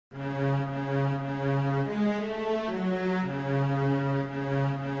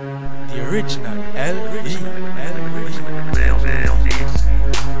original ELE.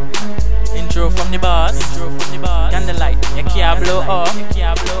 Intro from the boss. Candlelight, you can't blow up.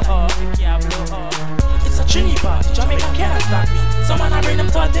 It's a Trini Party, Jamaica can't stop me. Some man I bring them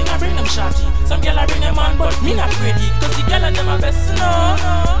tall thing, I bring them shorty. Some girl I bring them on, but me not ready. Cause the girl and them are best to know.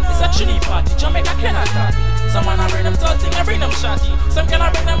 It's a Trini Party, Jamaica cannot stop me. Some man I bring them tall thing, I bring them shorty. Some girl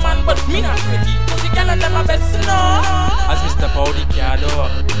I bring them on, but me not ready. Cause the girl and them are best to know. As we step out the car door,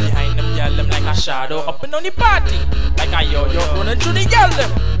 behind them girl them like a shadow. Up and down the party, like a yo-yo running through the girl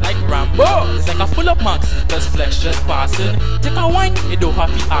them. Like Rambo, it's like a full up max, cause flesh just passing. Take a wine, you don't have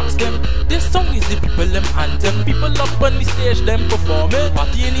to ask them. This song is the people them anthem. People up on the stage them performing.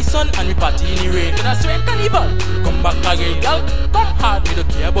 Party in the sun and we party in the rain. And I swear carnival, come back again, girl. Come hard, me don't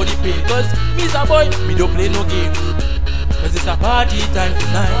care about the pain. Cause me's a boy, me don't play no game. Cause it's a party time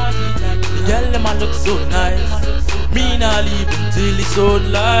tonight. The girl them a look so nice. Me not leave until it's so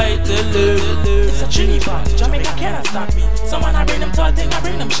light. It's a Trini Party, Jamaica cannot stop me. Some man I bring them tall thing, I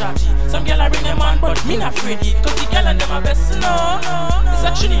bring them shorty. Some girl I bring them on, but me not ready. Cause the girl and them are best to know. It's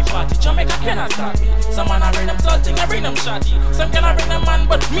a Trini Party, Jamaica cannot stop me. Some man I bring them tall thing, I bring them shorty. Some girl I bring them on,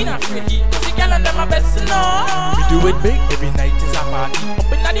 but me not ready. Cause the girl and them are best to know. We do it big, every night is a party. Up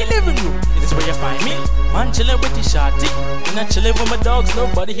in the living room, this is where you find me. Man chillin' with the shorty. And I chillin' with my dogs,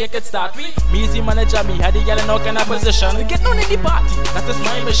 nobody here can start me. Me is the manager, me had the girl in all kind of position. We get on in the party, that is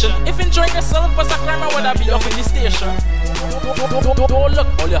my mission. If enjoying yourself as a crime, I would be up in the station. Oh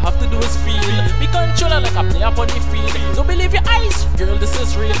look, all you have to do is feel. Be controller like a player on the field. Don't believe your eyes, girl, this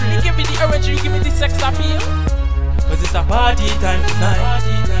is real. Me give me the orange, you give me the sex appeal. Cause it's a party time tonight.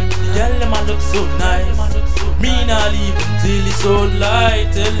 The girl them a look so nice. Me not leave until it's so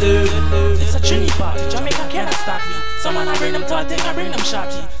light. It's a Trini Party, Jamaica cannot stop me. Some man I bring them tall thing, I bring them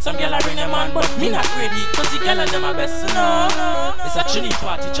shorty. Some girl I bring them on, but me not ready. Cause the girl and them are best to know. It's a Trini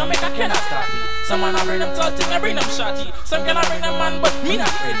Party, Jamaica cannot stop me. Some man I bring them tall thing, I bring them shorty. Some girl I bring them on, but me not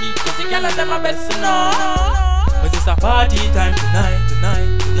ready. Cause the girl and them are best to know. Cause it's a party time tonight.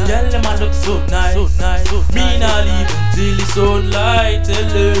 The girl them a look so nice. Me not leave until it's so light.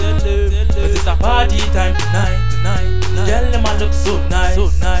 Cause it's a party time tonight. The girl them a look so nice.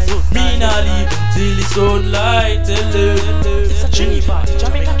 Me not leave until it's so light. It's a Trini Party,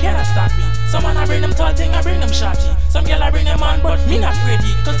 Jamaica cannot stop me. Some man I bring them tall thing, I bring them shorty. Some girl I bring them on, but me not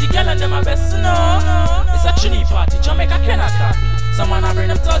ready. Cause the girl and them are best to know. It's a Trini Party, Jamaica cannot stop me. Some man I bring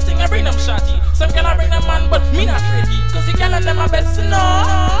them tall thing, I bring them shorty. Some girl I bring them on, but me not ready. Cause the girl and them are best to know.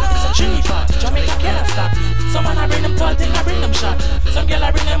 It's a Trini Party, Jamaica cannot stop me. Some man I bring them tall thing, I bring them shorty. Some girl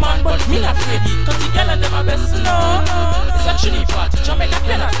I bring them on, but me not ready. Cause the girl and them are best to know. It's a Trini Party, Jamaica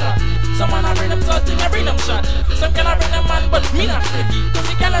cannot stop me. Some man I bring them tall thing, I bring them shorty. Some girl I bring them on, but me not ready. Cause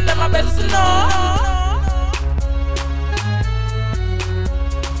the girl